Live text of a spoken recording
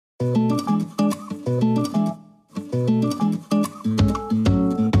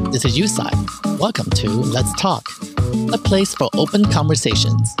this is Yusai. Welcome to Let's Talk, a place for open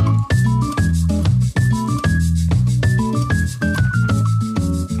conversations.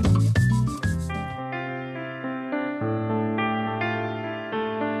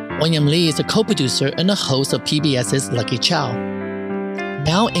 William Lee is a co-producer and a host of PBS's Lucky Chow.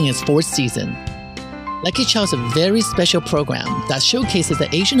 Now in its fourth season, Lucky Chow is a very special program that showcases the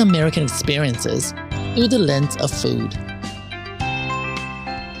Asian American experiences through the lens of food.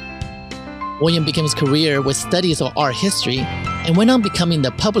 William began his career with studies of art history and went on becoming the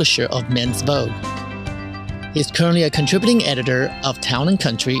publisher of Men's Vogue. He is currently a contributing editor of Town &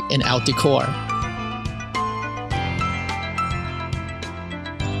 Country and Out Decor.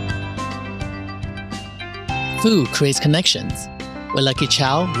 Food creates connections. With Lucky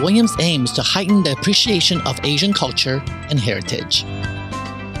Chow, Williams aims to heighten the appreciation of Asian culture and heritage.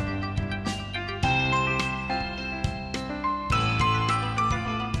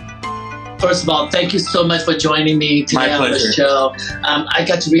 First of all, thank you so much for joining me today on the show. I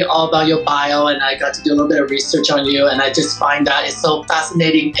got to read all about your bio and I got to do a little bit of research on you, and I just find that it's so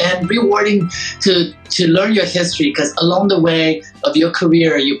fascinating and rewarding to learn your history, because along the way of your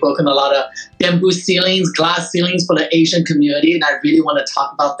career, you've broken a lot of bamboo ceilings, glass ceilings for the Asian community, and I really want to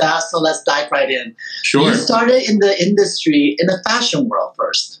talk about that. So let's dive right in. Sure. You started in the industry, in the fashion world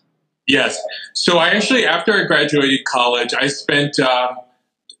first. Yes. So I actually, after I graduated college, I spent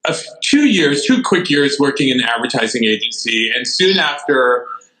 2 quick years working in an advertising agency. And soon after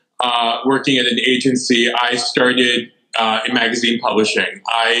working at an agency, I started in magazine publishing.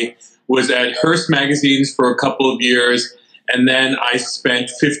 I was at Hearst Magazines for a couple of years, and then I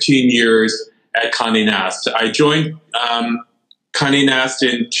spent 15 years at Condé Nast. I joined Condé Nast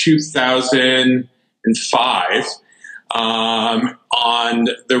in 2005 on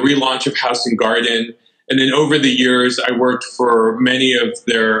the relaunch of House & Garden. And then over the years, I worked for many of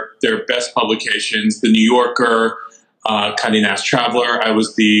their best publications, The New Yorker, Condé Nast Traveler. I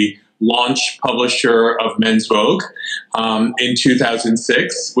was the launch publisher of Men's Vogue in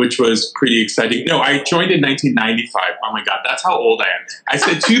 2006, which was pretty exciting. No, I joined in 1995. Oh my God, that's how old I am. I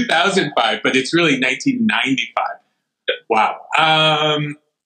said 2005, but it's really 1995. Wow.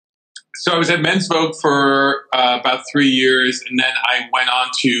 So I was at Men's Vogue for about 3 years, and then I went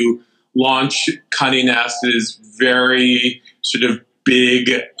on to launch Condé Nast's very sort of big,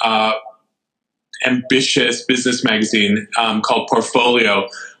 ambitious business magazine called Portfolio,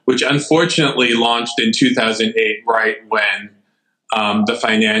 which unfortunately launched in 2008, right when the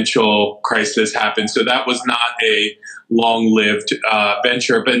financial crisis happened. So that was not a long-lived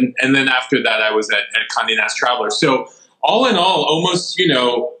venture. And then after that, I was at Condé Nast Traveler. So all in all, almost,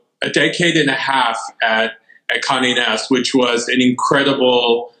 a decade and a half at Condé Nast, which was an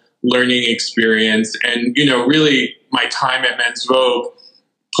incredible learning experience. And, really my time at Men's Vogue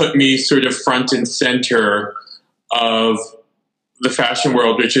put me sort of front and center of the fashion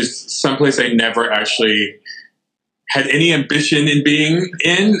world, which is someplace I never actually had any ambition in being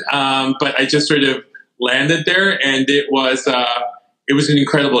in. But I just sort of landed there, and it was an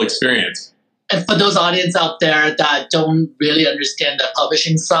incredible experience. And for those audience out there that don't really understand the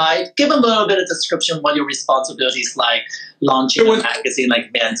publishing side, give them a little bit of description of what your responsibilities like launching a magazine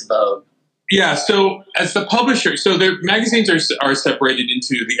like Men's Vogue. Yeah, so as the publisher, so the magazines are separated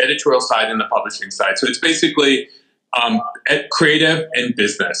into the editorial side and the publishing side. So it's basically creative and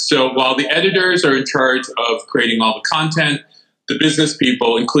business. So while the editors are in charge of creating all the content, the business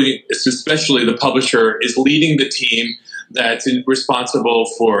people, including especially the publisher, is leading the team that's responsible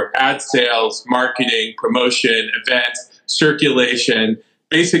for ad sales, marketing, promotion, events, circulation,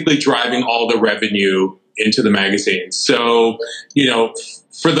 basically driving all the revenue into the magazine. So,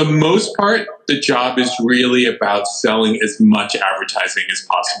 for the most part, the job is really about selling as much advertising as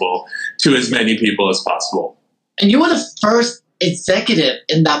possible to as many people as possible. And you were the first executive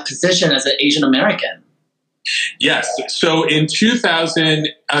in that position as an Asian American. Yes. So in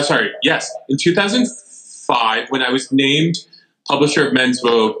 2005, when I was named publisher of Men's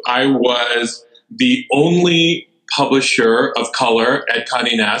Vogue, I was the only publisher of color at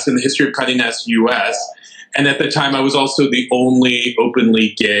Condé Nast in the history of Condé Nast US. And at the time, I was also the only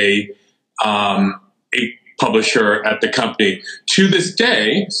openly gay publisher at the company. To this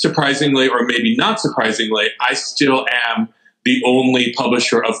day, surprisingly, or maybe not surprisingly, I still am the only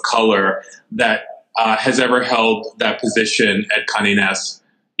publisher of color that has ever held that position at Condé Nast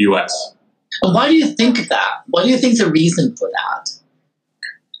US. And why do you think that? What do you think is the reason for that?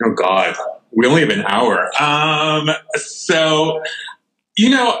 Oh, God. We only have an hour. I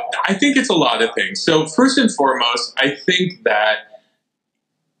think it's a lot of things. So first and foremost, I think that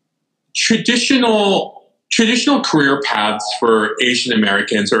traditional traditional career paths for Asian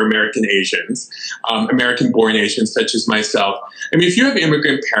Americans or American Asians, American-born Asians such as myself. I mean, if you have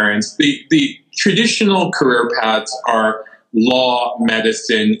immigrant parents, the traditional career paths are law,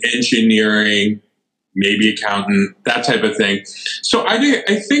 medicine, engineering, maybe accountant, that type of thing. So I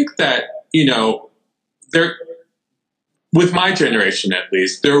think that, there, with my generation at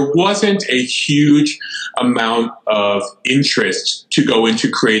least, there wasn't a huge amount of interest to go into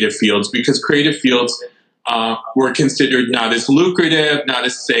creative fields because creative fields were considered not as lucrative, not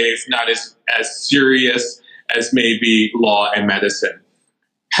as safe, not as serious as maybe law and medicine.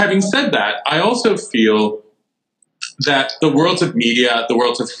 Having said that, I also feel that the worlds of media, the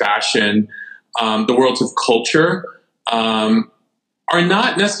worlds of fashion, the worlds of culture are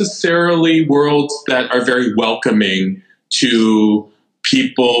not necessarily worlds that are very welcoming to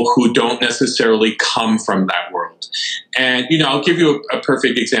people who don't necessarily come from that world. And, I'll give you a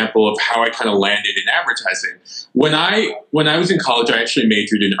perfect example of how I kind of landed in advertising. When I was in college, I actually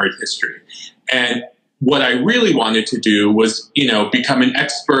majored in art history. And what I really wanted to do was, become an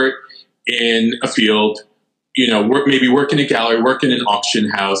expert in a field, maybe work in a gallery, work in an auction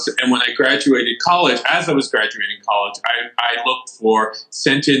house. And when I graduated college, as I was graduating college, I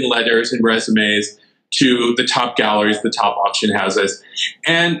sent in letters and resumes to the top galleries, the top auction houses.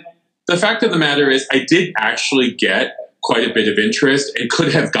 And the fact of the matter is I did actually get quite a bit of interest and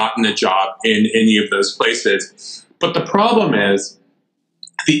could have gotten a job in any of those places. But the problem is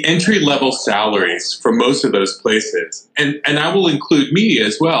the entry-level salaries for most of those places, and I will include media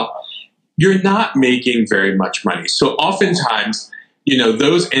as well, you're not making very much money. So oftentimes,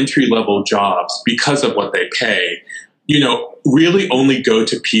 those entry-level jobs, because of what they pay, really only go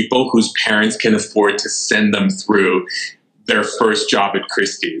to people whose parents can afford to send them through their first job at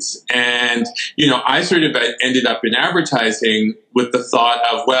Christie's. And, I sort of ended up in advertising with the thought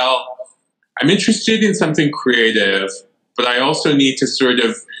of, well, I'm interested in something creative, but I also need to sort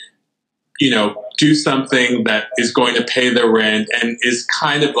of, do something that is going to pay the rent and is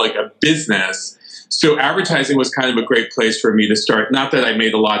kind of like a business. So advertising was kind of a great place for me to start. Not that I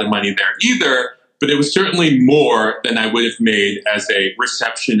made a lot of money there either, but it was certainly more than I would have made as a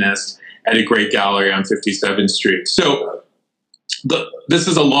receptionist at a great gallery on 57th Street. So this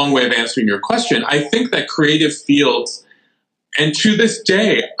is a long way of answering your question. I think that creative fields, and to this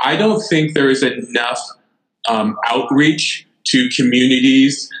day, I don't think there is enough outreach to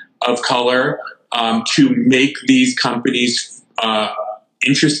communities of color to make these companies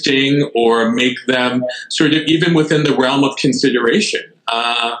interesting or make them sort of even within the realm of consideration.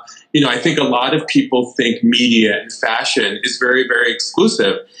 I think a lot of people think media and fashion is very, very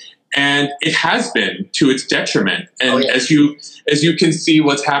exclusive. And it has been to its detriment. And as you can see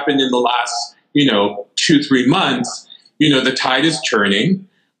what's happened in the last, 2-3 months, the tide is turning.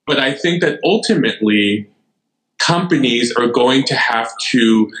 But I think that ultimately companies are going to have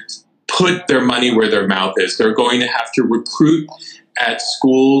to put their money where their mouth is. They're going to have to recruit at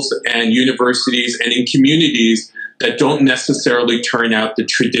schools and universities and in communities that don't necessarily turn out the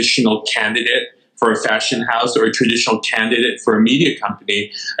traditional candidate for a fashion house or a traditional candidate for a media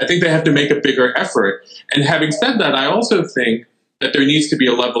company. I think they have to make a bigger effort. And having said that, I also think that there needs to be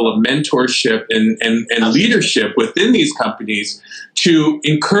a level of mentorship and leadership within these companies to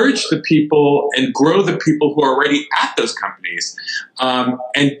encourage the people and grow the people who are already at those companies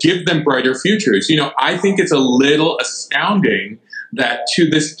and give them brighter futures. I think it's a little astounding that to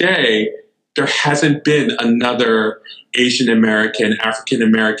this day, there hasn't been another Asian American, African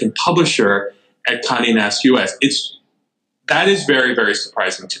American publisher at Condé Nast US. That is very, very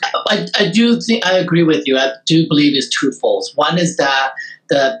surprising to me. I agree with you. I do believe it's twofold. One is that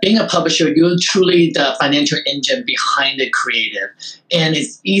being a publisher, you're truly the financial engine behind the creative. And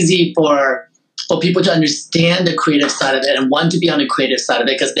it's easy for people to understand the creative side of it and want to be on the creative side of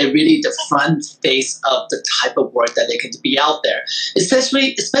it because they're really the front face of the type of work that they can be out there.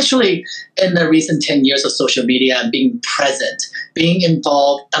 Especially in the recent 10 years of social media and being present, being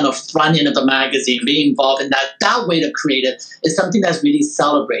involved on the front end of the magazine, being involved in that way of creative is something that's really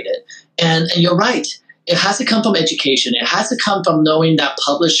celebrated. And you're right. It has to come from education. It has to come from knowing that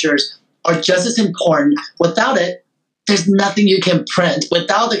publishers are just as important. Without it, there's nothing you can print.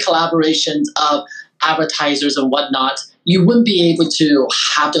 Without the collaborations of advertisers and whatnot, you wouldn't be able to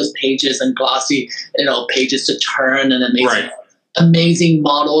have those pages and glossy, pages to turn and amazing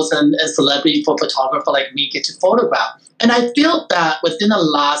models and celebrity photographer like me get to photograph. And I feel that within the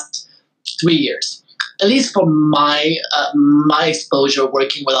last 3 years, at least for my exposure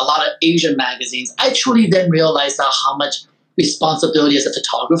working with a lot of Asian magazines, I truly then realized how much responsibility as a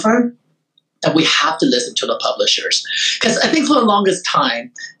photographer that we have to listen to the publishers. Because I think for the longest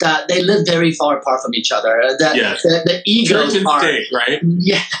time that they live very far apart from each other. That the egos Church and are state, right?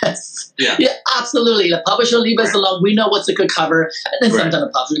 Yes. Yeah, absolutely. The publisher leave us alone. We know what's a good cover, and then sometimes the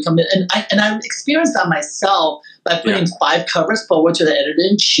publisher come in. And I experienced that myself by putting 5 covers forward to the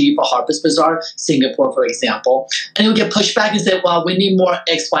editor-in-chief of Harper's Bazaar, Singapore, for example. And it would get pushed back and say, well, we need more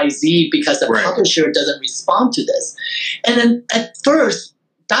XYZ because the publisher doesn't respond to this. And then at first,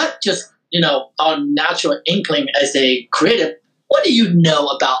 that just, our natural inkling as a creative, what do you know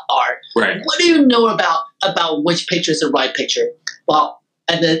about art? Right. What do you know about which picture is the right picture? Well,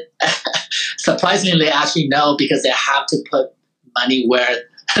 and then surprisingly, they actually know because they have to put money where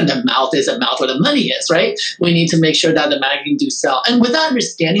the mouth is and mouth where the money is, right? We need to make sure that the magazine do sell. And with that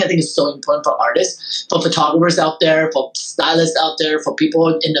understanding, I think it's so important for artists, for photographers out there, for stylists out there, for people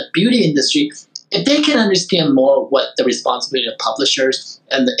in the beauty industry. If they can understand more what the responsibility of publishers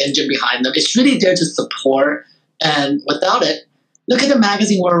and the engine behind them, it's really there to support. And without it, look at the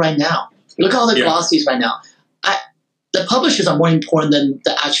magazine world right now. Look at all the glossies right now. The publishers are more important than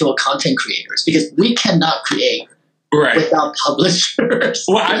the actual content creators because we cannot create without publishers.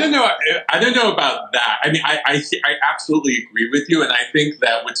 Well, I don't know about that. I mean, I absolutely agree with you, and I think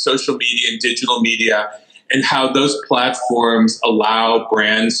that with social media and digital media and how those platforms allow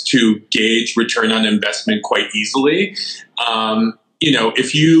brands to gauge return on investment quite easily,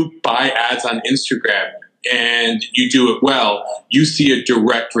 if you buy ads on Instagram and you do it well, you see a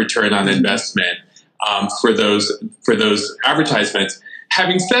direct return on investment for those advertisements.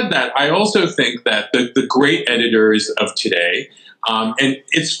 Having said that, I also think that the great editors of today, and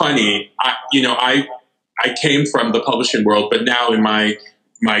it's funny, I came from the publishing world, but now in my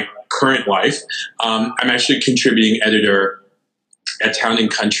current life, I'm actually a contributing editor at Town &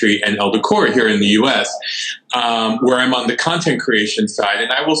 Country and Elle Decor here in the U.S., where I'm on the content creation side.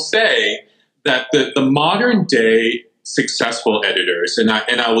 And I will say that the modern day successful editors, and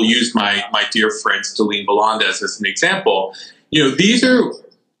I will use my dear friend Stellene Volandes as an example. These are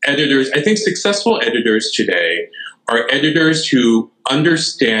editors. I think successful editors today are editors who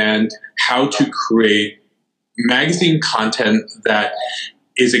understand how to create magazine content that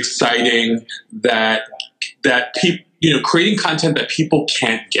is exciting, that people, creating content that people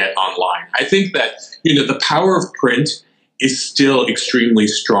can't get online. I think that, the power of print is still extremely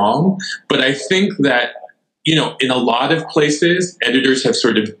strong, but I think that, in a lot of places, editors have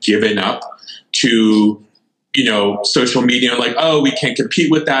sort of given up to, social media, like, oh, we can't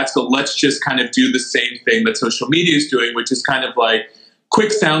compete with that, so let's just kind of do the same thing that social media is doing, which is kind of like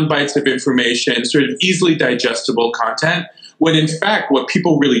quick sound bites of information, sort of easily digestible content, when in fact, what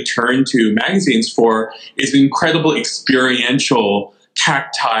people really turn to magazines for is an incredible experiential,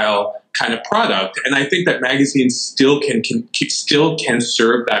 tactile kind of product. And I think that magazines still can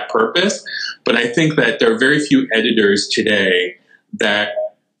serve that purpose, but I think that there are very few editors today that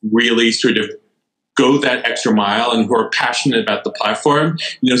really sort of go that extra mile and who are passionate about the platform.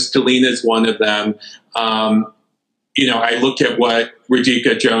 Stellene is one of them. I look at what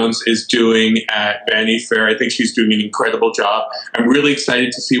Radhika Jones is doing at Vanity Fair. I think she's doing an incredible job. I'm really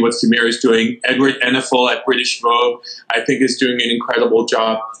excited to see what Samir is doing. Edward Enninful at British Vogue, I think, is doing an incredible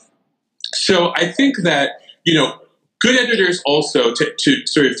job. So I think that, good editors also, to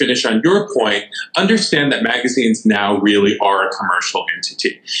sort of finish on your point, understand that magazines now really are a commercial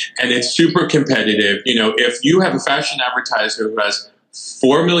entity. And it's super competitive. If you have a fashion advertiser who has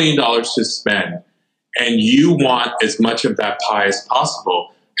 $4 million to spend and you want as much of that pie as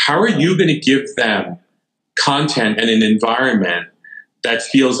possible, how are you going to give them content and an environment that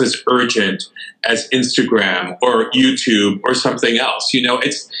feels as urgent as Instagram or YouTube or something else?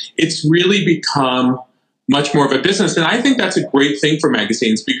 It's really become much more of a business. And I think that's a great thing for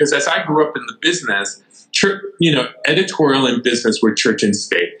magazines because as I grew up in the business, editorial and business were church and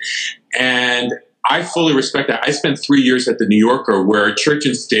state. And I fully respect that. I spent 3 years at the New Yorker where church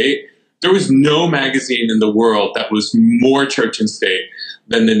and state, there was no magazine in the world that was more church and state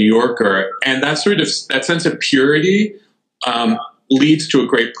than the New Yorker. And that sense of purity leads to a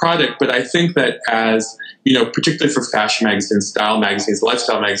great product. But I think that as, particularly for fashion magazines, style magazines,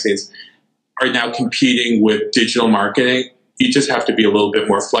 lifestyle magazines, are now competing with digital marketing, you just have to be a little bit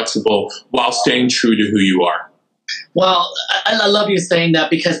more flexible while staying true to who you are. Well, I love you saying that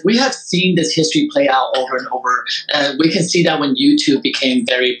because we have seen this history play out over and over. We can see that when YouTube became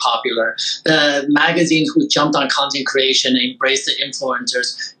very popular. The magazines who jumped on content creation and embraced the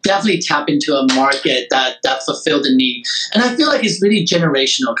influencers definitely tap into a market that fulfilled the need. And I feel like it's really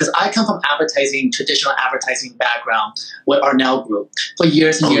generational because I come from traditional advertising background with Arnell Group. For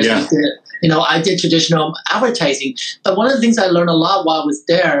years and years, I did traditional advertising. But one of the things I learned a lot while I was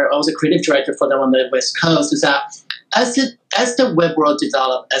there, I was a creative director for them on the West Coast, is that as the web world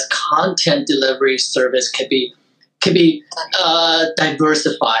developed, as content delivery service could be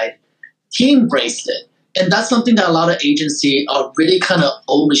diversified, he embraced it. And that's something that a lot of agencies are really kind of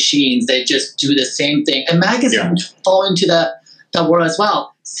old machines. They just do the same thing. And magazines fall into that world as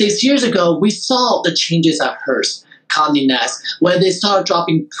well. 6 years ago, we saw the changes at Hearst, Condé Nast, where they started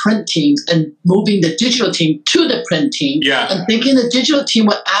dropping print teams and moving the digital team to the print team and thinking the digital team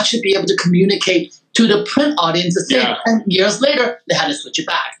would actually be able to communicate to the print audience the same. And years later, they had to switch it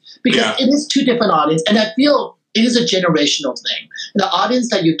back because it is two different audiences. And I feel it is a generational thing. The audience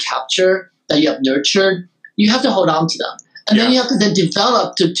that you capture, that you have nurtured, you have to hold on to them. And then you have to then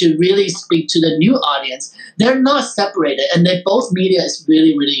develop to really speak to the new audience. They're not separated, and both media is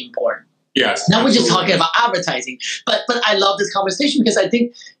really, really important. Yes. Now we're just talking about advertising, but I love this conversation because I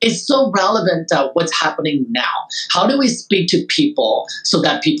think it's so relevant to what's happening now. How do we speak to people so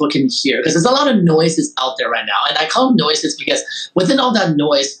that people can hear? Because there's a lot of noises out there right now, and I call them noises because within all that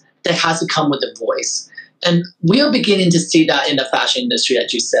noise, there has to come with a voice. And we are beginning to see that in the fashion industry,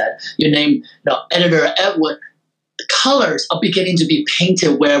 as you said. Your name, Editor Edward. The colors are beginning to be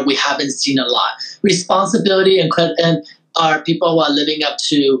painted where we haven't seen a lot. Responsibility and are people who are living up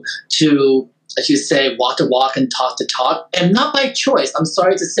to, as you say, walk the walk and talk the talk, and not by choice. I'm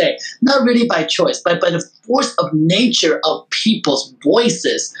sorry to say, not really by choice, but by the force of nature of people's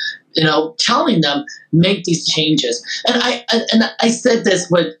voices, telling them make these changes. And I said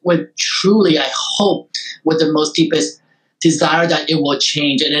this with truly, I hope, with the most deepest desire that it will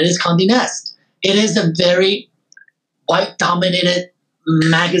change, and it is Condé Nast. It is a very white-dominated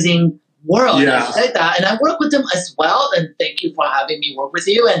magazine world. I say that, and I work with them as well. And thank you for having me work with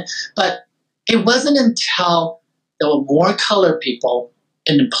you. But it wasn't until there were more colored people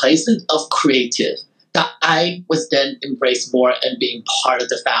in the places of creative that I was then embraced more and being part of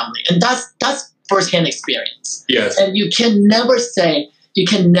the family. And that's firsthand experience. Yes. And you can never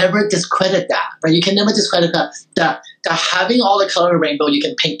discredit that, right? You can never discredit that having all the color rainbow, you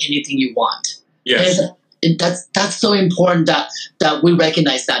can paint anything you want. Yes. And that's so important that we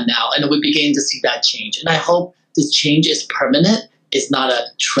recognize that now, and we're beginning to see that change. And I hope this change is permanent. It's not a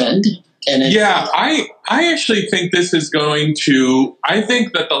trend. And I actually think this is going to. I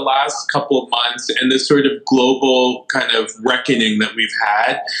think that the last couple of months and this sort of global kind of reckoning that we've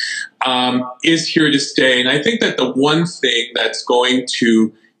had is here to stay. And I think that the one thing that's going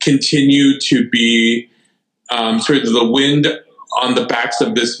to continue to be sort of the wind on the backs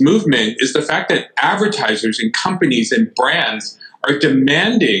of this movement is the fact that advertisers and companies and brands are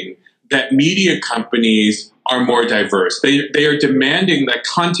demanding that media companies are more diverse. They are demanding that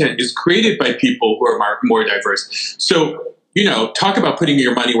content is created by people who are more diverse. So, talk about putting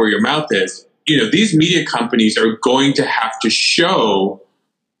your money where your mouth is. These media companies are going to have to show,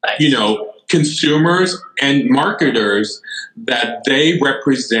 consumers and marketers that they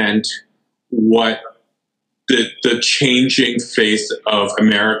represent what the changing face of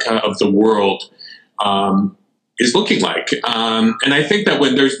America, of the world, is looking like. And I think that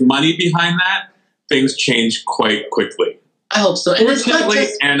when there's money behind that, things change quite quickly. I hope so. And fortunately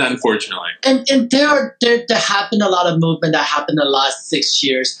and unfortunately. And there happened a lot of movement that happened in the last 6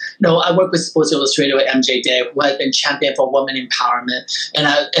 years. I work with Sports Illustrated with MJ Day, who has been champion for women empowerment,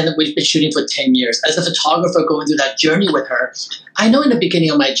 and we've been shooting for 10 years. As a photographer going through that journey with her, I know in the beginning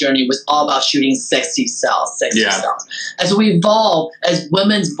of my journey was all about shooting sexy cells. As we evolve, as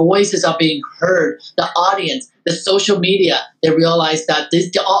women's voices are being heard, the audience, the social media, they realize that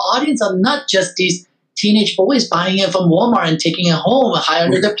the audience are not just these teenage boys buying it from Walmart and taking it home and hide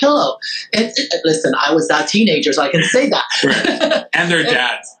under their pillow. Listen, I was that teenager, so I can say that. Right. And their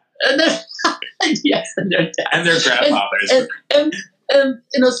dads. Yes, and their dads. And their grandfathers. And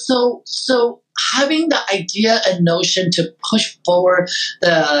so having the idea and notion to push forward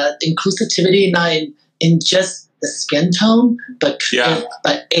the inclusivity, not in just the skin tone, but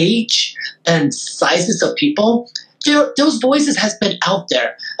age and sizes of people. Those voices has been out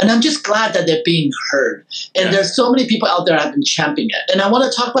there, and I'm just glad that they're being heard. And there's so many people out there that have been championing it. And I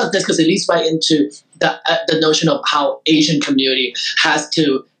want to talk about this because it leads right into the notion of how Asian community has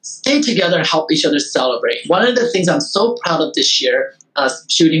to stay together and help each other celebrate. One of the things I'm so proud of this year,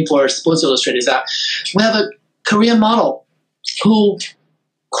 shooting for Sports Illustrated, is that we have Korean model who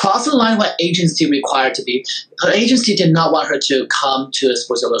crossed the line what agency required to be. Her agency did not want her to come to a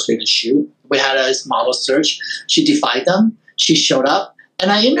Sports Illustrated shoot. We had a model search. She defied them. She showed up,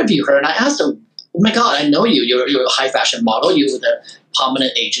 and I interviewed her, and I asked her, oh my God, I know you. You're a high fashion model. You're with a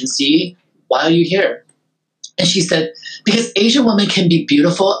prominent agency. Why are you here? And she said, because Asian women can be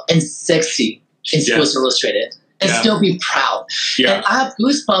beautiful and sexy in Sports Illustrated and still be proud. Yeah. And I have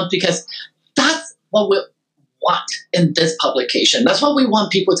goosebumps because that's what we want in this publication. That's what we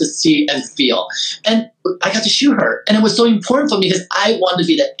want people to see and feel. And I got to shoot her. And it was so important for me because I wanted to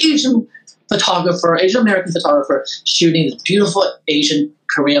be the Asian photographer, Asian American photographer, shooting this beautiful Asian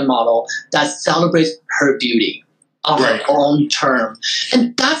Korean model that celebrates her beauty on her own term.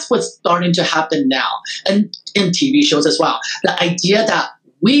 And that's what's starting to happen now. And in TV shows as well. The idea that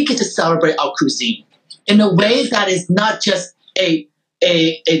we get to celebrate our cuisine in a way that is not just a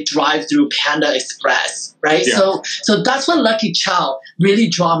drive-through Panda Express, right? Yeah. So that's what Lucky Chow really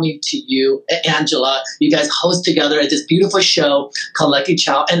draw me to you, Angela. You guys host together at this beautiful show called Lucky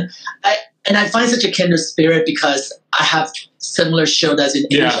Chow. And I find such a kindred spirit because I have similar shows as in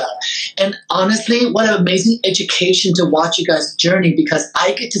Asia. And honestly, what an amazing education to watch you guys' journey because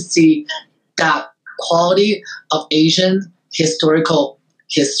I get to see that quality of Asian historical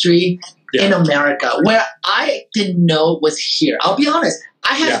history in America, where I didn't know was here. I'll be honest,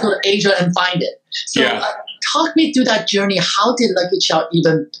 I had to go to Asia and find it. So talk me through that journey. How did Lucky Chow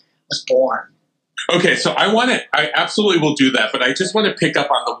even was born? Okay, so I absolutely will do that, but I just want to pick up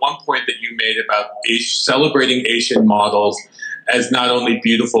on the one point that you made about celebrating Asian models as not only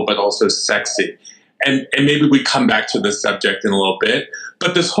beautiful, but also sexy. And maybe we come back to this subject in a little bit,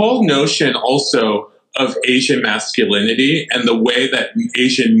 but this whole notion also of Asian masculinity and the way that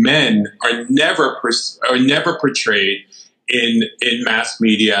Asian men are never portrayed in mass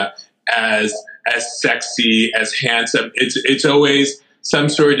media as sexy, as handsome. It's always some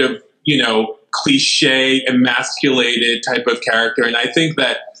sort of, cliche, emasculated type of character. And I think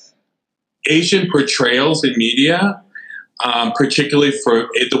that Asian portrayals in media, particularly for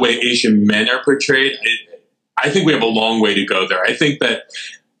the way Asian men are portrayed, I think we have a long way to go there. I think that,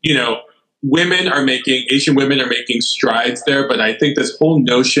 Asian women are making strides there, but I think this whole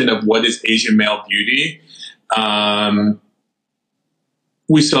notion of what is Asian male beauty,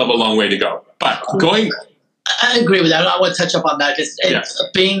 we still have a long way to go. But I agree with that. I want to touch up on that because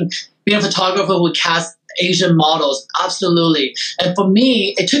being a photographer who casts Asian models, absolutely. And for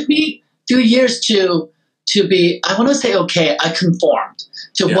me, it took me 2 years to be, I want to say, okay, I conformed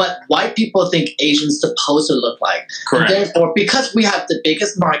to what white people think Asians supposed to look like. Correct. And therefore, because we have the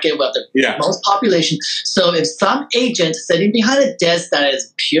biggest market, we have the most population, so if some agent sitting behind a desk that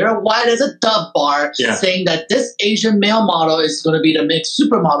is pure white as a Dove bar saying that this Asian male model is going to be the mixed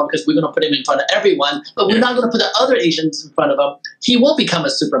supermodel because we're going to put him in front of everyone, but we're not going to put the other Asians in front of him, he will become a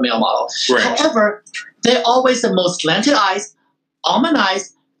super male model. Right. However, they're always the most slanted eyes, almond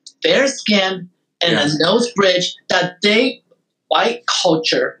eyes, fair skin, and a nose bridge that white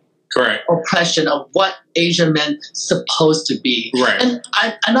culture oppression of what Asian men supposed to be. Right. And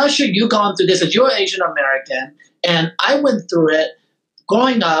I'm not sure you've gone through this, as you're Asian American, and I went through it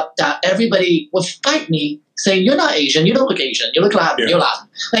growing up that everybody would fight me saying, you're not Asian, you don't look Asian, you look Latin, you're Latin.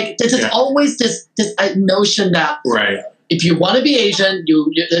 Like, there's always this notion that if you want to be Asian,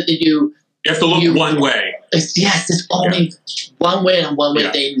 you have to look one way. There's only one way and one way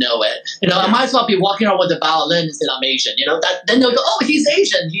they know it. I might as well be walking around with a violin and say I'm Asian. Then they'll go, oh, he's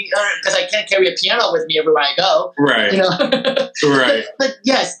Asian. Because I can't carry a piano with me everywhere I go. Right. Right. But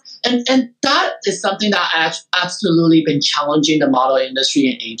yes, and that is something that I've absolutely been challenging the model industry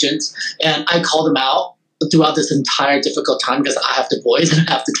and agents. And I call them out throughout this entire difficult time because I have the voice and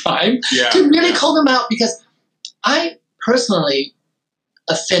I have the time to really call them out because I personally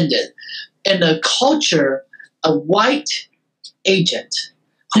offended in a culture, a white agent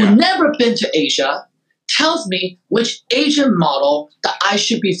who never been to Asia tells me which Asian model that I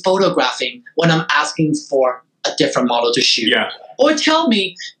should be photographing when I'm asking for a different model to shoot. Yeah. Or tell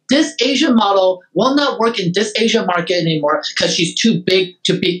me this Asian model will not work in this Asian market anymore because she's too big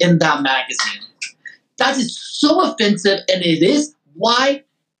to be in that magazine. That is so offensive, and it is why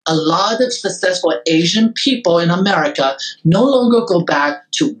a lot of successful Asian people in America no longer go back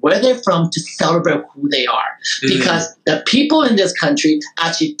to where they're from to celebrate who they are. Because the people in this country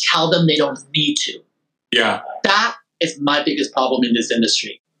actually tell them they don't need to. Yeah. That is my biggest problem in this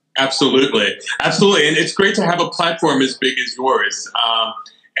industry. Absolutely. Absolutely. And it's great to have a platform as big as yours.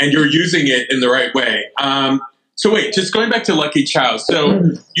 And you're using it in the right way. So wait, just going back to Lucky Chow. So,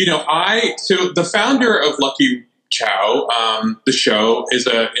 so the founder of Lucky Chow, the show, is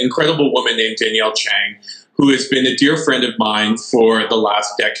an incredible woman named Danielle Chang, who has been a dear friend of mine for the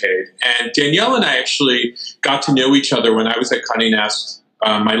last decade. And Danielle and I actually got to know each other when I was at Condé Nast.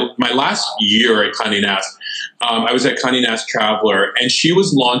 My last year at Condé Nast, I was at Condé Nast Traveler, and she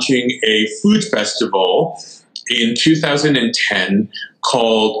was launching a food festival in 2010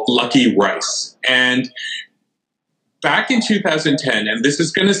 called Lucky Rice. And back in 2010, and this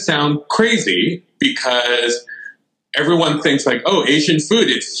is going to sound crazy because everyone thinks like, oh, Asian food,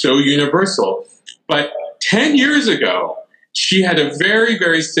 it's so universal. But 10 years ago, she had a very,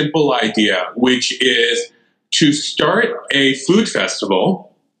 very simple idea, which is to start a food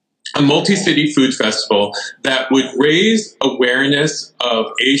festival, a multi-city food festival that would raise awareness of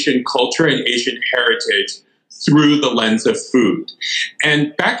Asian culture and Asian heritage through the lens of food.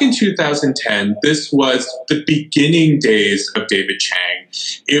 And back in 2010, this was the beginning days of David Chang.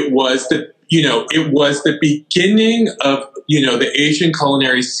 It was the beginning of, the Asian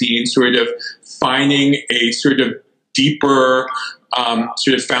culinary scene sort of finding a sort of deeper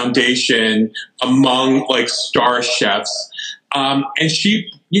sort of foundation among like star chefs. And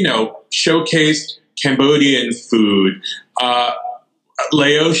she, showcased Cambodian food,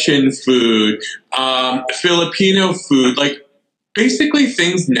 Laotian food, Filipino food, like basically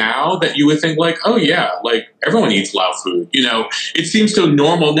things now that you would think like, oh yeah, like everyone eats Lao food. It seems so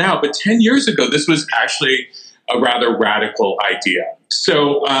normal now, but 10 years ago, this was actually a rather radical idea.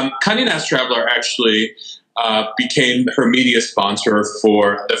 So Condé Nast Traveler actually became her media sponsor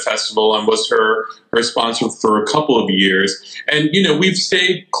for the festival and was her sponsor for a couple of years. And, we've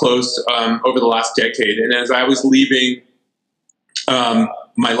stayed close over the last decade. And as I was leaving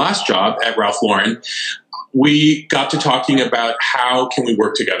my last job at Ralph Lauren, we got to talking about how can we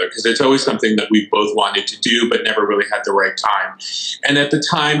work together, because it's always something that we both wanted to do but never really had the right time. And at the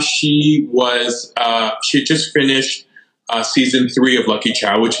time, she had just finished season 3 of Lucky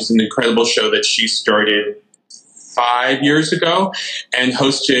Chow, which is an incredible show that she started 5 years ago and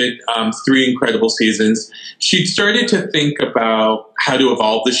hosted 3 incredible seasons. She'd started to think about how to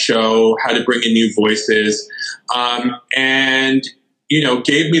evolve the show, how to bring in new voices, and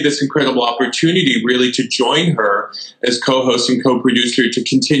gave me this incredible opportunity really to join her as co-host and co-producer to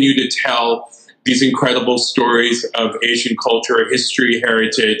continue to tell these incredible stories of Asian culture, history,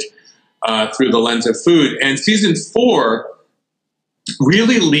 heritage through the lens of food. And season 4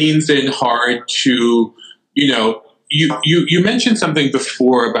 really leans in hard to, you mentioned something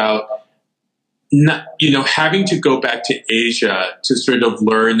before about not, having to go back to Asia to sort of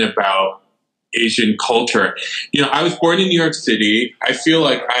learn about Asian culture. I was born in New York City. I feel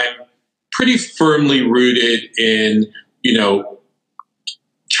like I'm pretty firmly rooted in,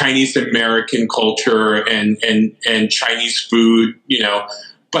 Chinese American culture and Chinese food,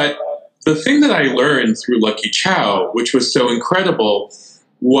 But the thing that I learned through Lucky Chow, which was so incredible,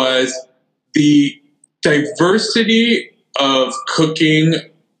 was the diversity of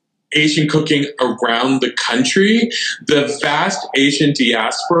Asian cooking around the country, the vast Asian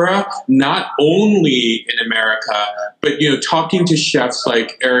diaspora, not only in America, but, talking to chefs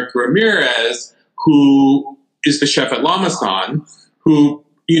like Eric Ramirez, who is the chef at La Maison, who,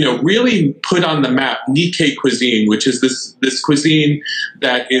 really put on the map Nikkei cuisine, which is this cuisine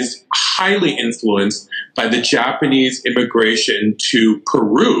that is highly influenced by the Japanese immigration to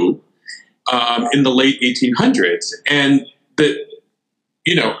Peru in the late 1800s. And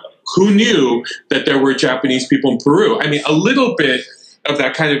who knew that there were Japanese people in Peru? I mean, a little bit of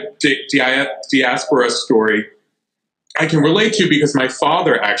that kind of diaspora story I can relate to because my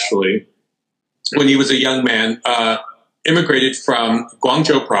father actually, when he was a young man, immigrated from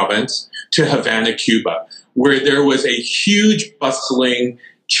Guangzhou province to Havana, Cuba, where there was a huge bustling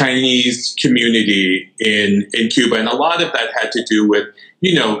Chinese community in Cuba. And a lot of that had to do with,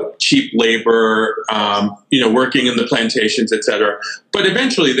 cheap labor, working in the plantations, et cetera. But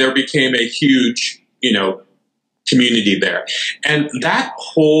eventually there became a huge, community there. And that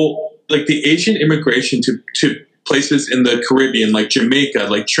whole, like the Asian immigration to places in the Caribbean, like Jamaica,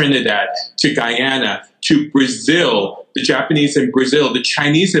 like Trinidad, to Guyana, to Brazil, the Japanese in Brazil, the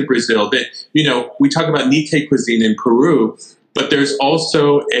Chinese in Brazil, that, we talk about Nikkei cuisine in Peru, but there's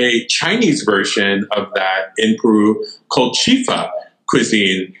also a Chinese version of that in Peru called Chifa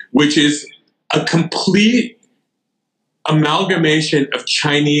cuisine, which is a complete amalgamation of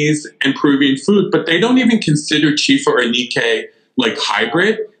Chinese and Peruvian food, but they don't even consider Chifa or Nikkei like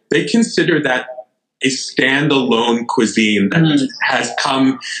hybrid. They consider that a standalone cuisine that has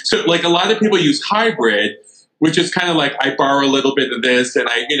come. So like a lot of people use hybrid, which is kind of like I borrow a little bit of this and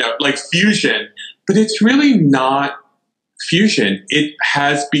I, like fusion, but it's really not fusion. It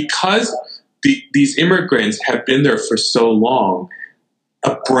has, because these immigrants have been there for so long,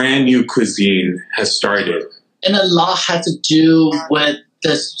 a brand new cuisine has started. And a lot had to do with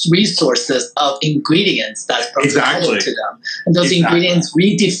the resources of ingredients that's provided to them. And those ingredients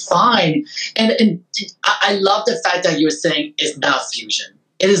redefine. And I love the fact that you're saying it's not fusion.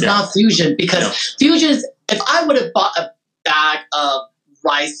 It is not fusion, because fusion is, if I would have bought a bag of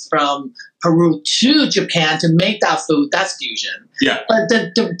rice from Peru to Japan to make that food, that's fusion. Yeah. But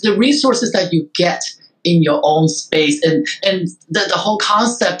the resources that you get in your own space, and the whole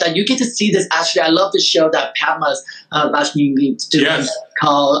concept that you get to see this. Actually, I love the show that Padma's doing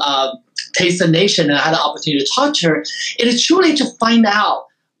called Taste the Nation, and I had the opportunity to talk to her. It is truly to find out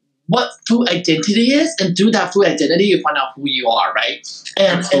what food identity is, and through that food identity, you find out who you are, right?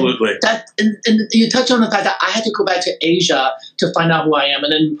 Absolutely. And you touch on the fact that I had to go back to Asia to find out who I am,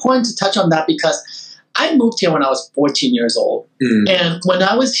 and it's important to touch on that because I moved here when I was 14 years old, and when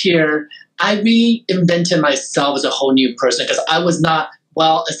I was here, I reinvented myself as a whole new person because I was not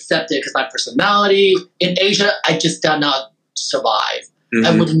well accepted because my personality in Asia, I just did not survive.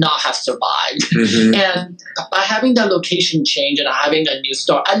 I would not have survived. And by having that location change and having a new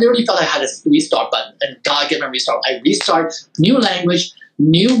start, I literally felt I had a restart button, and God gave me a restart. I restart, new language,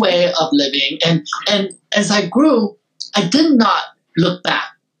 new way of living. And as I grew, I did not look back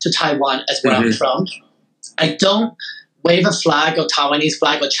to Taiwan as where I'm from. I don't wave a flag or Taiwanese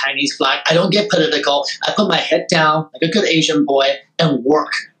flag or Chinese flag. I don't get political. I put my head down like a good Asian boy and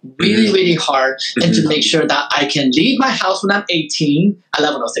work really, really hard and to make sure that I can leave my house when I'm 18. I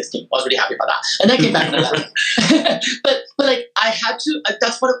left when I was 16. I was really happy about that. And I came back when I left. but like I had to,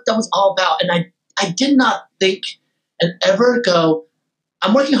 that's what that was all about. And I did not think and ever go,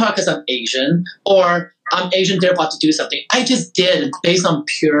 I'm working hard because I'm Asian, or I'm Asian, therefore I have to do something. I just did based on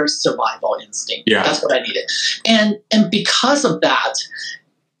pure survival instinct. Yeah. That's what I needed. And because of that,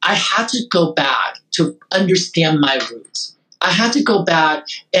 I had to go back to understand my roots. I had to go back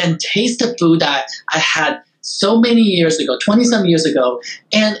and taste the food that I had so many years ago, 20-some years ago,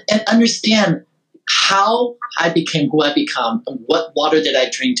 and understand how I became who I become, and what water did I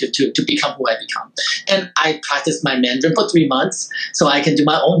drink to become who I become. And I practiced my Mandarin for 3 months so I can do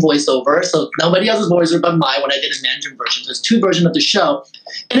my own voiceover. So nobody else's voiceover but mine when I did a Mandarin version. There's 2 versions of the show.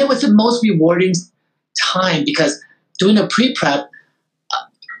 And it was the most rewarding time because doing a pre-prep,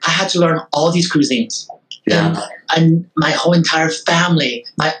 I had to learn all these cuisines. Yeah. And my whole entire family,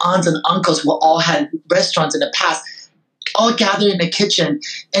 my aunts and uncles who all had restaurants in the past, all gather in the kitchen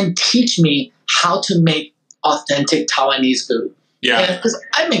and teach me how to make authentic Taiwanese food. Yeah. Because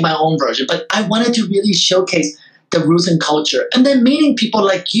I make my own version, but I wanted to really showcase the roots and culture. And then meeting people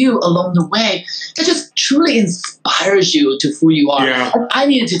like you along the way, that just truly inspires you to who you are. Yeah. And I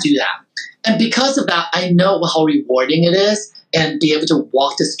needed to do that. And because of that, I know how rewarding it is, and be able to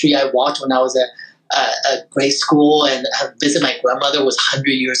walk the street I walked when I was at grade school, and visit my grandmother who was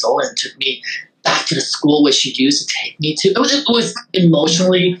 100 years old and took me back to the school where she used to take me to. It was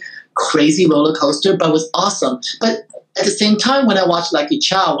emotionally crazy roller coaster, but it was awesome. But at the same time, when I watch Lucky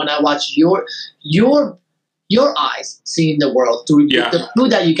Chow, when I watch your eyes seeing the world through the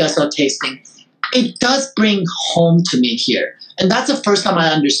food that you guys are tasting, it does bring home to me here. And that's the first time I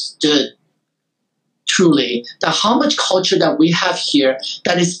understood truly that how much culture that we have here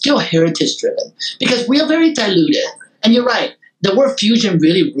that is still heritage driven, because we are very diluted. And you're right, the word fusion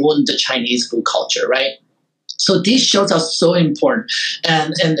really ruined the Chinese food culture, right? So these shows are so important.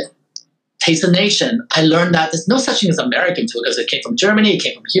 And Taste the Nation, I learned that there's no such thing as American food because it came from Germany, it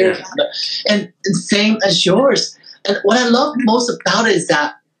came from here, and same as yours. And what I love most about it is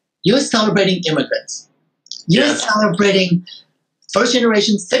that you're celebrating immigrants. You're celebrating first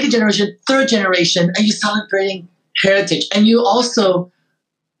generation, second generation, third generation, and you're celebrating heritage. And you also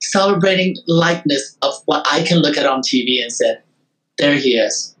celebrating likeness of what I can look at on TV and say, there he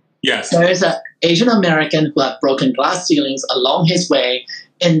is. Yes. There is an Asian American who have broken glass ceilings along his way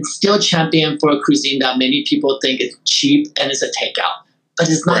and still champion for a cuisine that many people think is cheap and is a takeout. But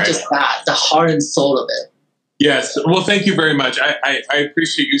it's not just that, the heart and soul of it. Yes. Well, thank you very much. I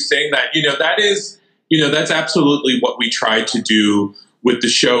appreciate you saying that. That is, that's absolutely what we try to do with the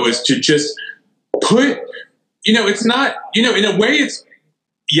show, is to just put, it's not, in a way it's,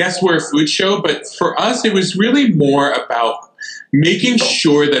 yes, we're a food show, but for us, it was really more about making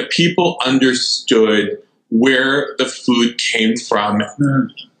sure that people understood where the food came from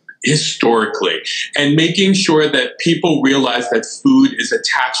historically, and making sure that people realize that food is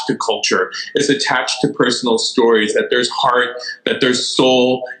attached to culture, is attached to personal stories, that there's heart, that there's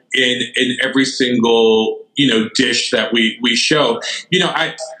soul in every single dish that we show.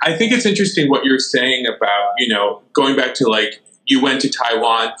 I think it's interesting what you're saying about going back to, like, you went to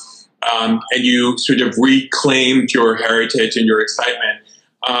Taiwan and you sort of reclaimed your heritage and your excitement.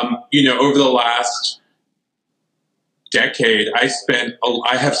 Over the last decade, I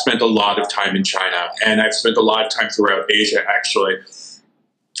have spent a lot of time in China, and I've spent a lot of time throughout Asia, actually.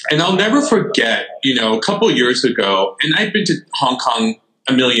 And I'll never forget, a couple of years ago, and I've been to Hong Kong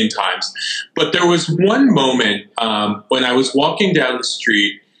a million times, but there was one moment when I was walking down the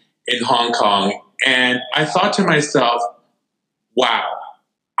street in Hong Kong, and I thought to myself, wow,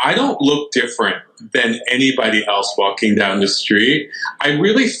 I don't look different than anybody else walking down the street. I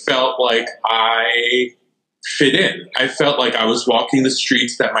really felt like I fit in. I felt like I was walking the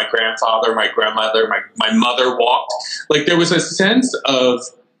streets that my grandfather, my grandmother, my mother walked. Like there was a sense of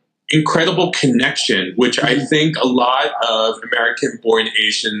incredible connection, which I think a lot of American-born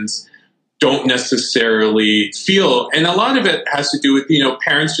Asians don't necessarily feel. And a lot of it has to do with,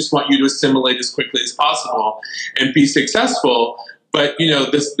 parents just want you to assimilate as quickly as possible and be successful. But,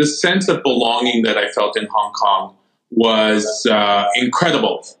 this sense of belonging that I felt in Hong Kong was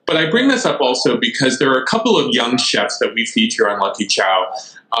incredible. But I bring this up also because there are a couple of young chefs that we feature on Lucky Chow.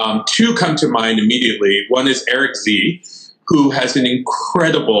 Two come to mind immediately. One is Eric Z, who has an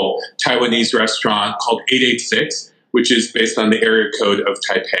incredible Taiwanese restaurant called 886, which is based on the area code of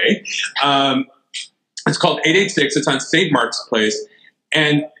Taipei. It's called 886. It's on St. Mark's Place.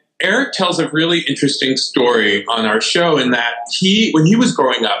 And Eric tells a really interesting story on our show in that when he was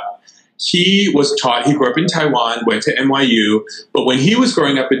growing up, he grew up in Taiwan, went to NYU, but when he was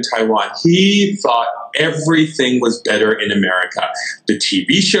growing up in Taiwan, he thought everything was better in America. The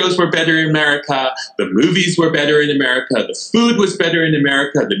TV shows were better in America, the movies were better in America, the food was better in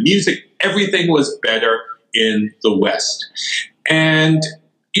America, the music, everything was better in the West. And,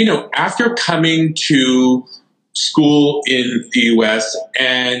 after coming to school in the US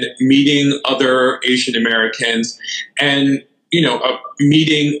and meeting other Asian Americans and,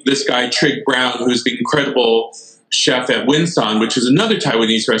 meeting this guy, Trig Brown, who's the incredible chef at Winson, which is another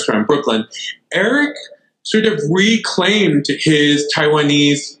Taiwanese restaurant in Brooklyn, Eric sort of reclaimed his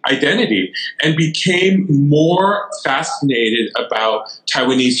Taiwanese identity and became more fascinated about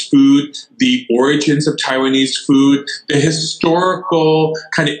Taiwanese food, the origins of Taiwanese food, the historical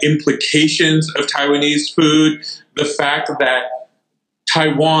kind of implications of Taiwanese food, the fact that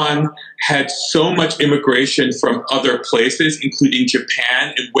Taiwan had so much immigration from other places, including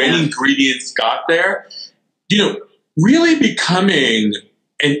Japan, and when ingredients got there, really becoming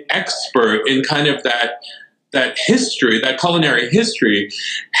an expert in kind of that history, that culinary history,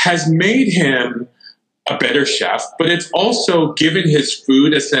 has made him a better chef, but it's also given his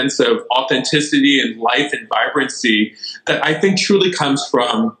food a sense of authenticity and life and vibrancy that I think truly comes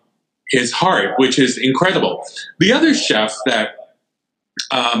from his heart, which is incredible. The other chef that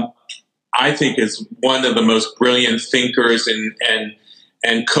I think is one of the most brilliant thinkers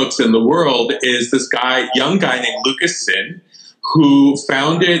and cooks in the world is this young guy named Lucas Sin, who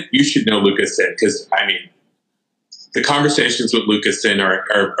founded, you should know Lucas Sin, because, the conversations with Lucas Sin are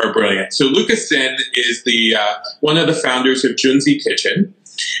brilliant. So Lucas Sin is one of the founders of Junzi Kitchen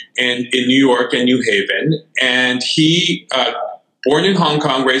in New York and New Haven. And he, born in Hong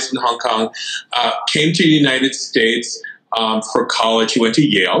Kong, raised in Hong Kong, came to the United States for college. He went to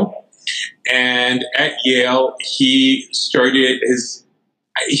Yale. And at Yale, he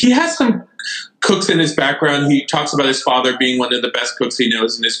has some cooks in his background. He talks about his father being one of the best cooks he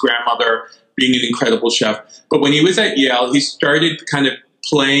knows and his grandmother being an incredible chef. But when he was at Yale, he started kind of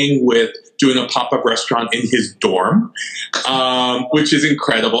playing with doing a pop-up restaurant in his dorm, which is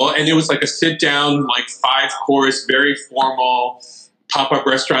incredible. And it was like a sit-down, like 5-course, very formal pop-up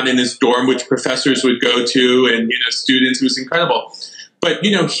restaurant in his dorm, which professors would go to and, students. It was incredible. But,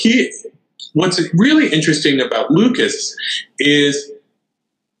 what's really interesting about Lucas is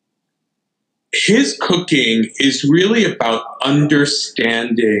his cooking is really about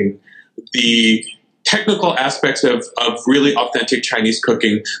understanding the technical aspects of really authentic Chinese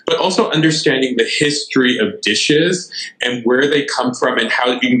cooking, but also understanding the history of dishes and where they come from and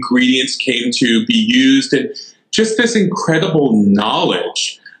how ingredients came to be used, and just this incredible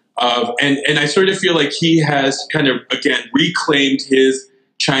knowledge of, and I sort of feel like he has kind of, again, reclaimed his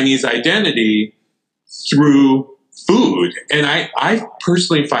Chinese identity through food. And I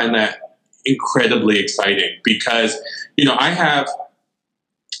personally find that incredibly exciting because, I have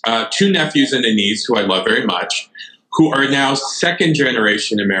 2 nephews and a niece who I love very much, who are now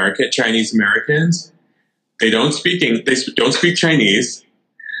second-generation Chinese Americans. They don't speak Chinese.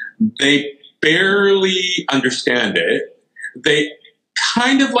 They barely understand it. They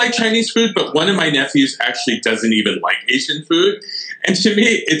kind of like Chinese food, but one of my nephews actually doesn't even like Asian food. And to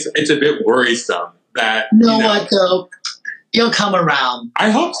me, it's a bit worrisome that what though? You'll come around.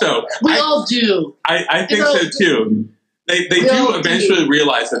 I hope so. We all do. I think so too. they do eventually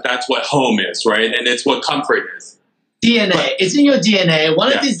realize that that's what home is, right? And it's what comfort is. DNA. But, it's in your DNA.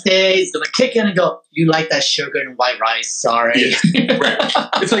 One of these days, it's going to kick in and go, you like that sugar and white rice. Sorry. Yeah, right.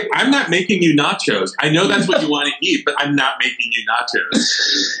 It's like, I'm not making you nachos. I know that's what you want to eat, but I'm not making you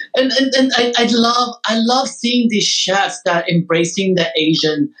nachos. And I love seeing these chefs that embracing the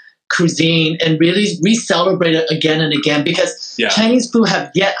Asian cuisine and really re-celebrate it again and again, because Chinese food have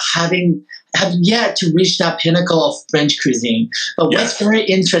yet to reach that pinnacle of French cuisine. But what's very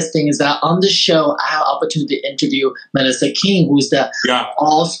interesting is that on the show, I have opportunity to interview Melissa King, who's the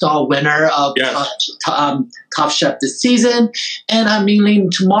all-star winner of Top Chef this season. And I'm meeting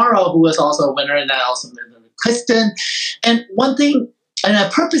tomorrow, who is also a winner, and I also met Kristen. And one thing, and I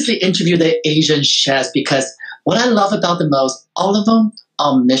purposely interview the Asian chefs because what I love about them most, all of them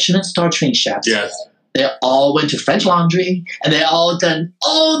are Michelin star trained chefs. Yes. They all went to French Laundry, and they all done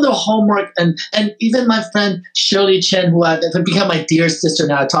all the homework. And even my friend Shirley Chen, who has become my dear sister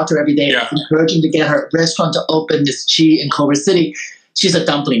now, I talk to her every day, encouraging to get her restaurant to open this Chi in Culver City. She's a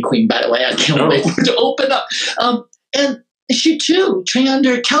dumpling queen, by the way. I can't wait for her to open up. And she too trained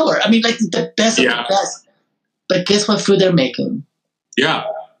under Keller. I mean, like the best of the best. But guess what food they're making? Yeah.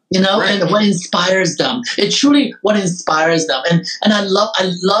 You know, and what inspires them. It's truly what inspires them. And I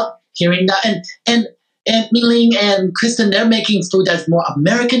love hearing that. And Ming and Kristen, they're making food that's more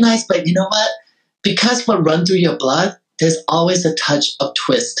Americanized, but you know what? Because what runs through your blood, there's always a touch of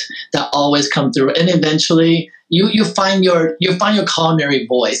twist that always comes through, and eventually you find your culinary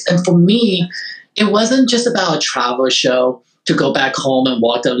voice. And for me, it wasn't just about a travel show to go back home and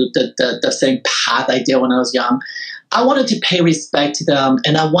walk the same path I did when I was young. I wanted to pay respect to them,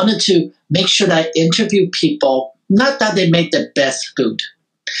 and I wanted to make sure that I interview people, not that they make the best food,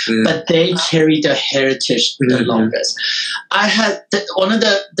 but they carry the heritage the longest. I had one of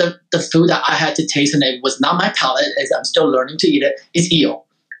the food that I had to taste, and it was not my palate, as I'm still learning to eat it, is eel.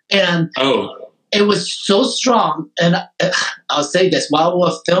 And it was so strong, and I'll say this, while we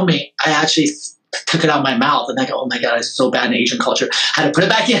were filming, I actually took it out of my mouth, and I go, oh my God, it's so bad in Asian culture. I had to put it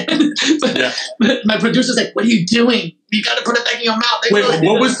back in. but my producer's like, what are you doing? You got to put it back in your mouth. Wait,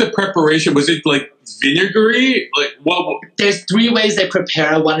 what was the preparation? Was it like vinegary? Like what? There's 3 ways they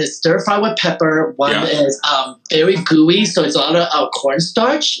prepare. One is stir fry with pepper. One is very gooey, so it's a lot of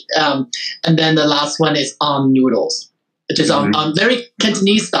cornstarch. And then the last one is on noodles, which is on very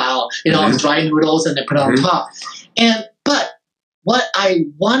Cantonese style, you know, dry noodles, and they put it on top. But what I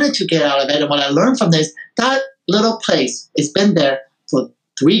wanted to get out of it, and what I learned from this, that little place, it's been there for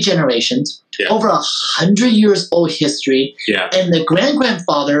 3 generations, over 100 years old history, and the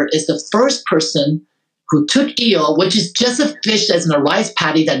grand-grandfather is the first person who took eel, which is just a fish that's in a rice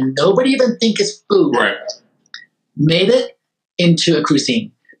patty that nobody even think is food, made it into a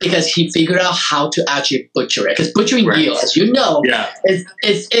cuisine. Because he figured out how to actually butcher it. Because butchering eel, as you know,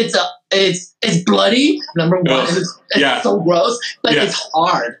 it's bloody. Number one, it's so gross, but it's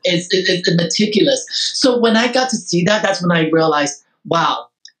hard. It's meticulous. So when I got to see that, that's when I realized, wow,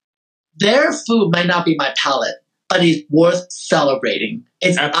 their food might not be my palate, but it's worth celebrating.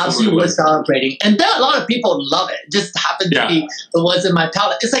 It's absolutely worth celebrating. And there are a lot of people who love it. It just happened to be the ones in my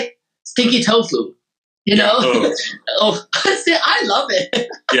palate. It's like stinky tofu. You know, see, I love it.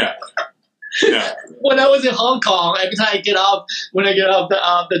 When I was in Hong Kong, every time I get off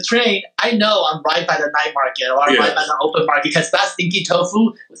the train, I know I'm right by the night market or I'm right by the open market, because that stinky tofu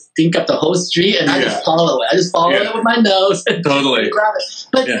will stink up the whole street, and I just follow it. I just follow it with my nose and grab it.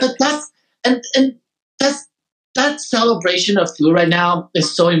 But that's and that's that celebration of food right now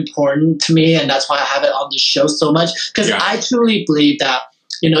is so important to me, and that's why I have it on the show so much, because I truly believe that,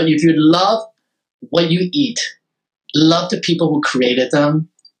 you know, if you love what you eat, love the people who created them,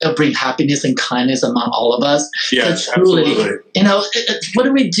 it'll bring happiness and kindness among all of us. Yes, truly, absolutely. You know, what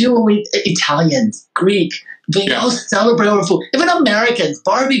do we do when we, Italians, Greek, we all celebrate our food. Even Americans,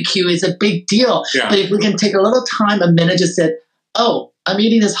 barbecue is a big deal. But if we can take a little time, a minute, just said, oh, I'm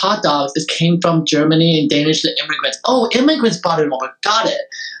eating this hot dog. This came from Germany and Danish immigrants. Oh, immigrants brought it over. Got it.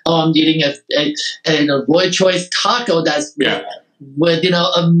 Oh, I'm eating a Roy Choice taco that's with, you know,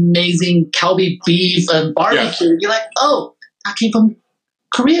 amazing Kalbi beef and barbecue. You're like, oh, that came from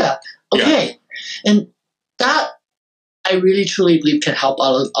Korea. Okay. And that, I really truly believe, can help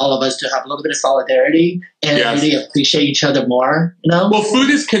all of us to have a little bit of solidarity and really appreciate each other more, you know? Well, food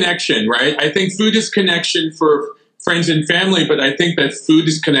is connection, right? I think food is connection for friends and family, but I think that food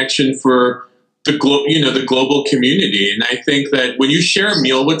is connection for the global community. And I think that when you share a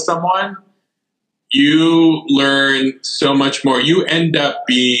meal with someone, you learn so much more. You end up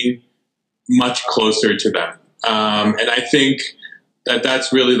being much closer to them. And I think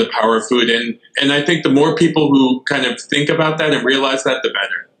that's really the power of food. And I think the more people who kind of think about that and realize that, the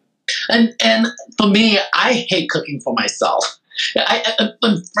better. And for me, I hate cooking for myself.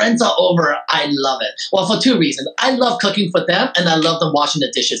 When friends are over, I love it. Well, for two reasons. I love cooking for them, and I love them washing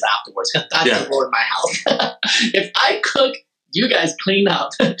the dishes afterwards, because that's the rule in my house. If I cook, you guys clean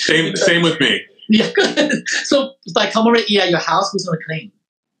up. Same with me. Yeah. So if I come over to eat at your house, who's going to clean?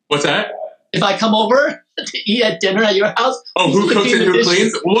 What's that? If I come over to eat at dinner at your house, who cooks and who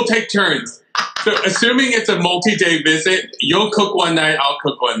cleans? We'll take turns. So assuming it's a multi-day visit, you'll cook one night, I'll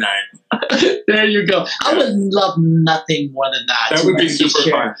cook one night. There you go. I would love nothing more than that. That would be super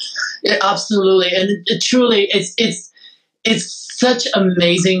fun. Yeah, absolutely. And it truly, it's such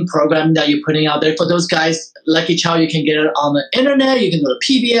amazing program that you're putting out there for those guys. Lucky Chow, you can get it on the internet. You can go to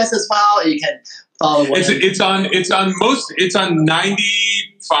PBS as well. You can follow. It's on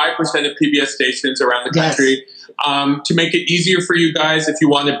 95% of PBS stations around the country. Yes. To make it easier for you guys, if you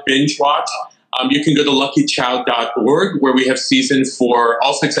want to binge watch, you can go to luckychow.org, where we have season 4,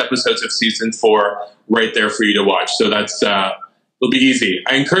 all 6 episodes of season 4 right there for you to watch. So that's it'll be easy.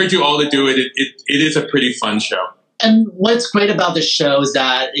 I encourage you all to do it. It is a pretty fun show. And what's great about the show is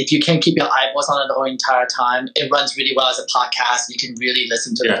that if you can't keep your eyeballs on it the whole entire time, it runs really well as a podcast. You can really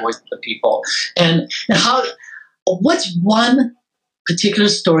listen to the voice of the people. And what's one particular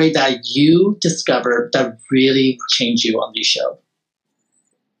story that you discovered that really changed you on the show?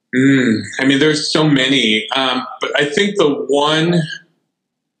 I mean, there's so many, but I think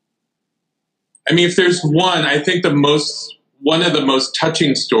if there's one, I think one of the most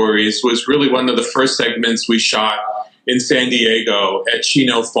touching stories was really one of the first segments we shot in San Diego at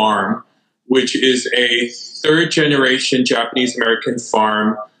Chino Farm, which is a third-generation Japanese-American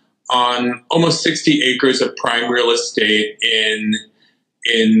farm on almost 60 acres of prime real estate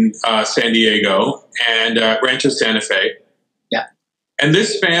in San Diego and Rancho Santa Fe. Yeah. And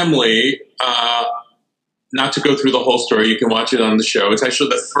this family, not to go through the whole story, you can watch it on the show. It's actually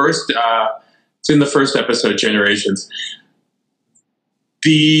it's in the first episode, Generations.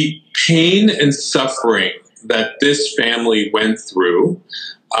 The pain and suffering that this family went through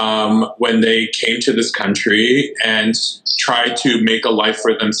when they came to this country and tried to make a life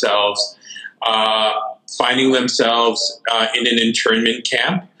for themselves, finding themselves in an internment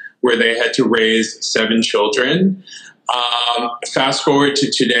camp where they had to raise 7 children. Fast forward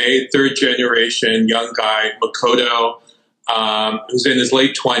to today, third generation young guy, Makoto, who's in his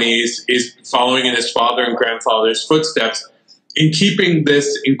late 20s, is following in his father and grandfather's footsteps in keeping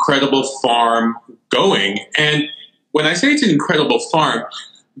this incredible farm going. And when I say it's an incredible farm,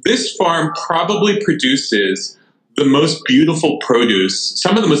 this farm probably produces the most beautiful produce,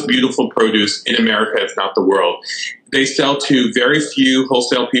 some of the most beautiful produce in America, if not the world. They sell to very few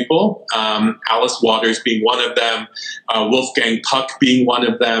wholesale people, Alice Waters being one of them, Wolfgang Puck being one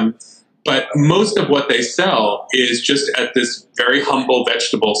of them. But most of what they sell is just at this very humble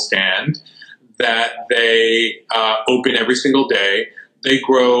vegetable stand that they open every single day. They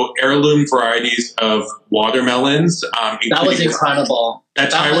grow heirloom varieties of watermelons. That was incredible.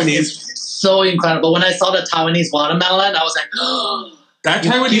 That Taiwanese. So incredible. When I saw the Taiwanese watermelon, I was like, oh. That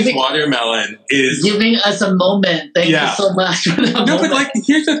Taiwanese watermelon is giving us a moment. Thank you so much for that moment. But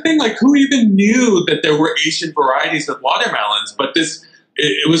here's the thing, who even knew that there were Asian varieties of watermelons? But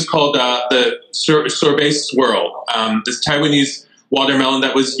it was called the sorbet swirl. This Taiwanese watermelon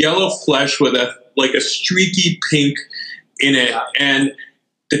that was yellow flesh with a streaky pink in it. And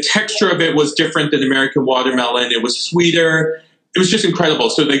the texture of it was different than American watermelon. It was sweeter. It was just incredible.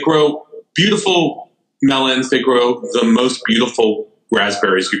 So they grow beautiful melons. They grow the most beautiful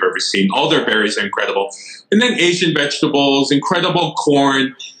raspberries you've ever seen. All their berries are incredible. And then Asian vegetables, incredible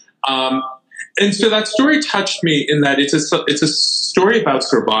corn. And so that story touched me in that it's a story about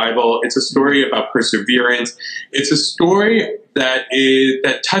survival. It's a story about perseverance. It's a story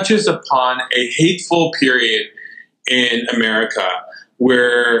that touches upon a hateful period in America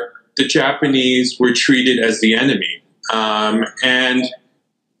where the Japanese were treated as the enemy. And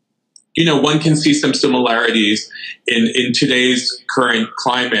one can see some similarities in today's current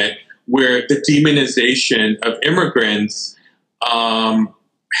climate where the demonization of immigrants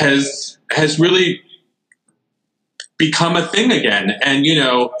has really become a thing again. And,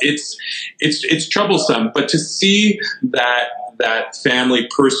 it's troublesome, but to see that family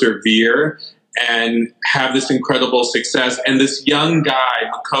persevere and have this incredible success. And this young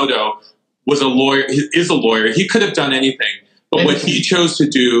guy, Makoto, is a lawyer. He could have done anything, but what he chose to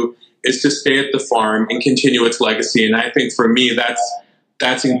do is to stay at the farm and continue its legacy. And I think for me,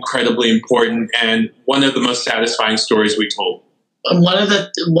 that's incredibly important and one of the most satisfying stories we told.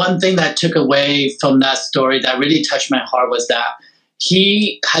 One thing that took away from that story that really touched my heart was that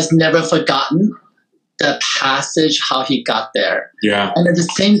he has never forgotten the passage, how he got there. Yeah. And at the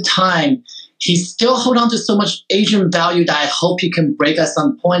same time, he still hold on to so much Asian value that I hope he can break at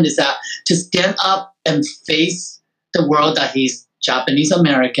some point, is that to stand up and face the world that he's Japanese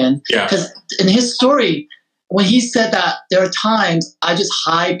American. Yeah. Because in his story, when he said that there are times I just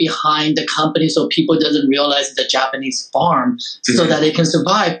hide behind the company so people doesn't realize it's a Japanese farm so that they can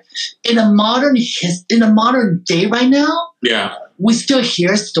survive. In a modern day right now, we still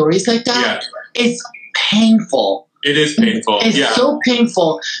hear stories like that. Yeah. It's painful. It is painful. It's so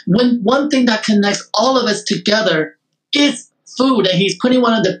painful. When one thing that connects all of us together is food, and he's putting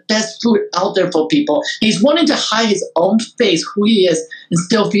one of the best food out there for people. He's wanting to hide his own face, who he is, and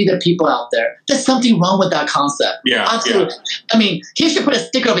still feed the people out there. There's something wrong with that concept. Yeah, absolutely. Yeah. I mean, he should put a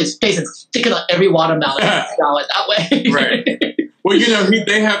sticker of his face and stick it on every watermelon and sell it that way. Right. Well,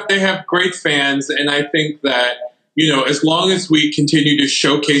 they have great fans, and I think that as long as we continue to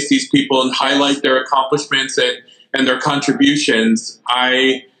showcase these people and highlight their accomplishments and their contributions,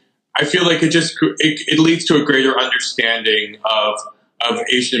 I feel like it leads to a greater understanding of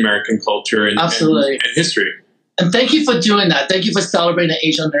Asian American culture and history. And thank you for doing that. Thank you for celebrating the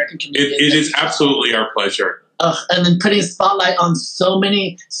Asian American community. It is absolutely our pleasure. And then putting a spotlight on so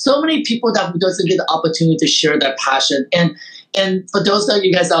many people that doesn't get the opportunity to share their passion. And for those of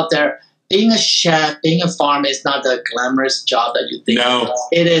you guys out there, being a chef, being a farmer is not the glamorous job that you think. No.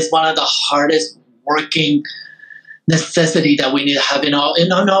 It is one of the hardest working necessity that we need to have in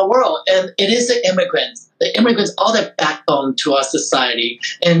our world. And it is the immigrants. The immigrants are the backbone to our society.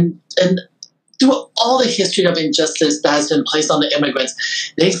 And through all the history of injustice that has been placed on the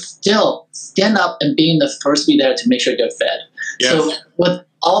immigrants, they still stand up and being the first to be there to make sure they're fed. Yes. So with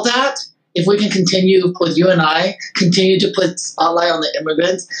all that, if we can continue with you and I, continue to put spotlight on the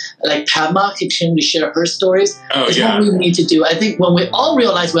immigrants, like Padma continue to share her stories, is what we need to do. I think when we all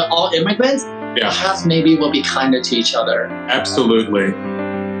realize we're all immigrants, perhaps maybe we'll be kinder to each other. Absolutely.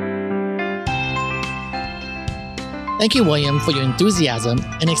 Thank you, William, for your enthusiasm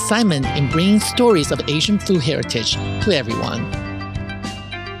and excitement in bringing stories of Asian food heritage to everyone.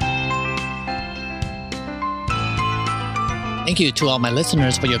 Thank you to all my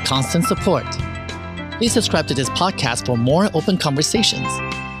listeners for your constant support. Please subscribe to this podcast for more open conversations.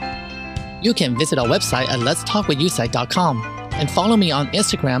 You can visit our website at letstalkwithusai.com and follow me on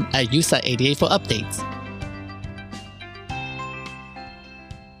Instagram at usai88 for updates.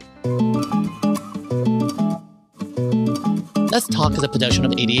 Let's Talk is a production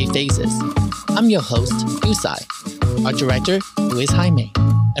of 88 Phases. I'm your host, Usai. Our director, Luis Jaime,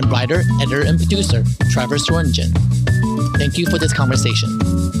 and writer, editor, and producer, Trevor Swearingen. Thank you for this conversation.